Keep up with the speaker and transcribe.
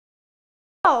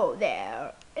Oh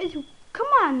there. Come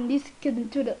on, let's get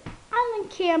into the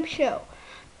island camp show.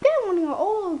 They're running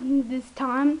all this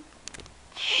time.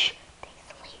 Shh, they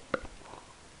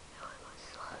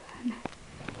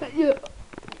sleep.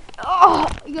 Oh,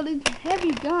 you got a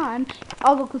heavy gun.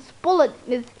 I'll go bullet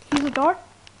is he's a dart.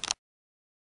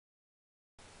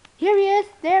 Here he is.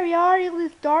 There we are. Here's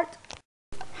his dart.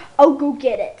 I'll go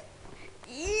get it.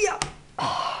 Yeah.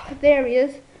 Oh, there he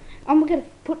is. I'm gonna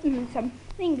put him some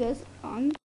fingers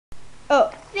on. Oh,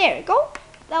 there we go.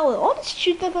 That was all the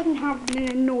shoot that doesn't have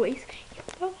any noise.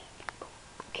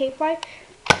 Okay, fine.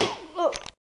 Oh.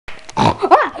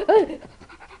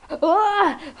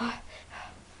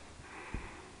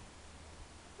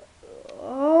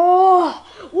 Oh,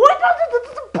 what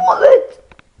is a bullet?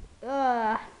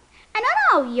 I don't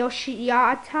know,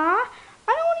 Yoshiyata. I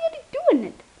don't want you doing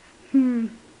it.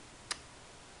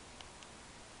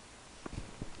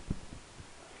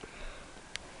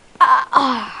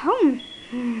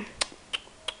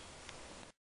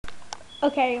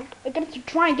 Okay, I'm gonna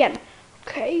try again.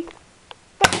 Okay.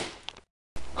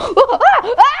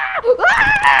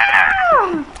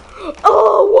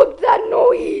 Oh, what's that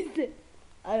noise?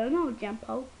 I don't know,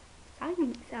 Jampo.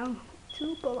 Sound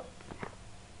super like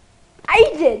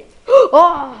I did.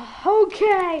 Oh,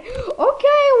 okay.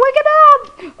 Okay, wake it up.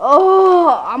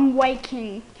 Oh, I'm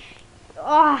waking.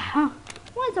 Want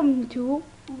something to?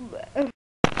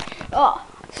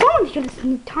 Someone's gonna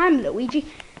spend time, Luigi.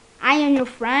 I am your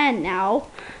friend now.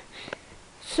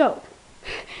 So,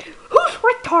 who's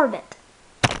retarded?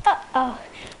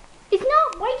 He's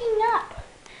not waking up.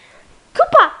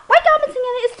 Koopa, wake up and sing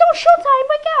it. It's still showtime.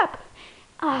 Wake up.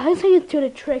 Let's sing it to the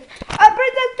trick.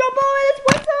 Princess Jumbo,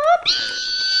 what's up?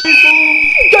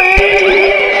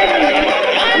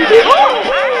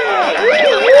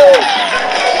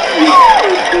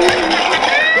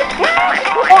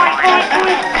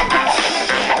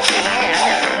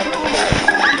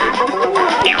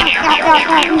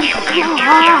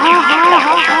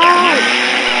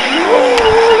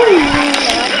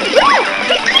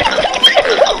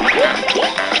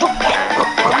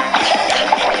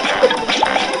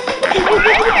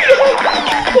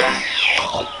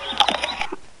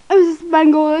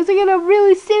 Bango is gonna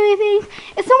really silly things.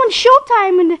 It's someone's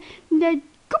showtime and the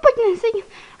Koopa can sing.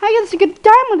 I guess it's a good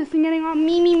time when they're singing on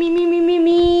me.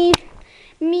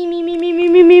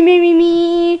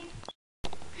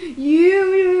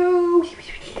 You.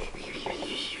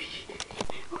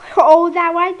 Oh,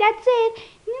 that right, that's it.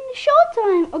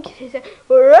 Showtime. Okay, so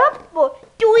we're up for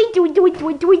do it.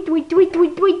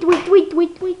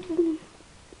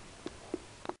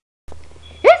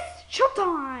 It's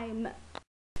showtime.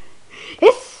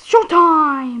 It's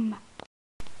showtime!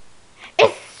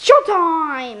 It's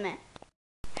showtime!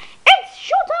 It's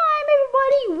showtime,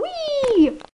 everybody!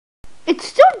 Wee! It's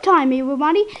showtime,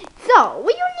 everybody! So,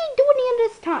 what you need doing in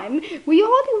this time? We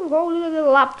all need to roll into the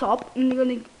laptop and you're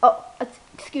gonna.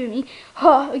 Excuse me.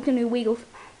 It's gonna wiggles.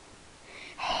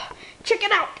 Check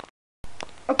it out!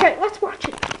 Okay, let's watch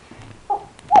it.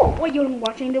 What you're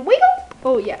watching? The wiggles?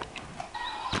 Oh, yeah.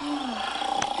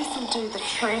 This'll do the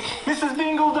trick. Mrs.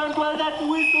 Bingle, don't blow that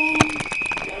whistle.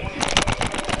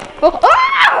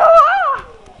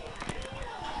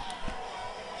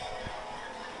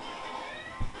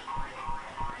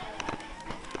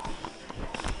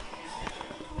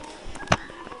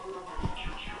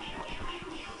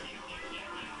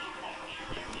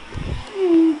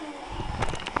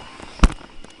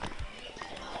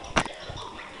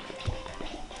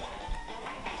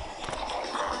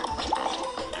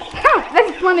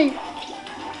 That's funny.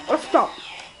 Let's stop.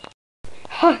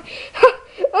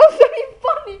 That's very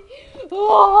funny.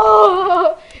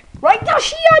 Right now,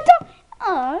 Shiata.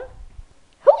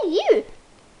 Who are you?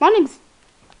 My name's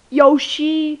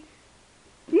Yoshi.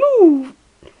 Move.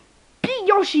 Beat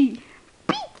Yoshi.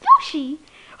 Beat Yoshi.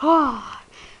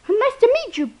 Nice to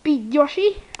meet you, Beat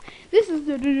Yoshi. This is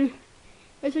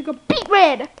it's like a Beat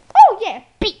Red. Oh yeah,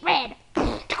 Beat Red.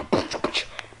 That's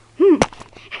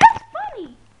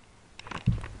funny.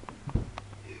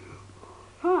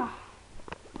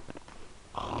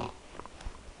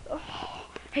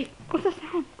 Hey, what's that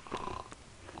sound?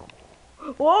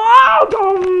 Whoa,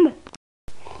 Tom!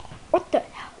 What the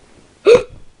hell? Is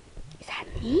that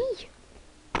me?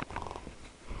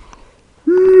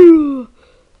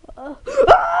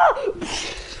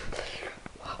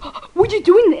 What you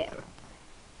doing there?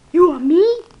 You are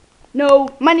me? No,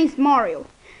 my name's Mario.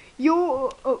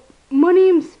 My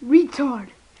name's Retard.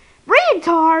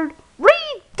 Retard!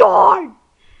 Retard!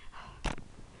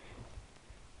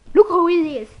 Look who it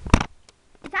is.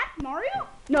 Is that Mario?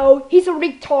 No, he's a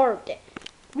retard.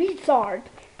 Retard.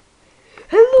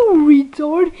 Hello,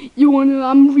 retard. You wanna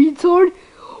retard?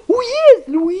 Oh yes,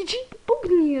 Luigi.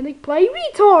 Opening like play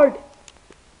retard.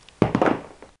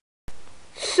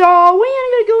 So what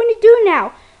are you going to do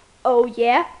now? Oh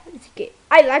yeah,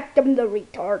 I like them the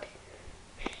retard.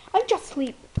 I just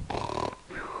sleep.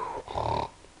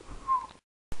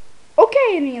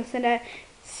 Okay, Nielsen.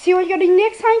 See what you're gonna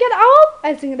next time get out.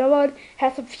 I think about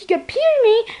has a figure appear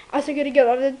me. I think gonna get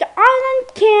out of the island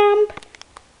camp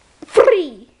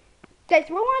free. Thanks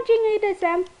for watching it,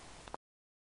 Sam.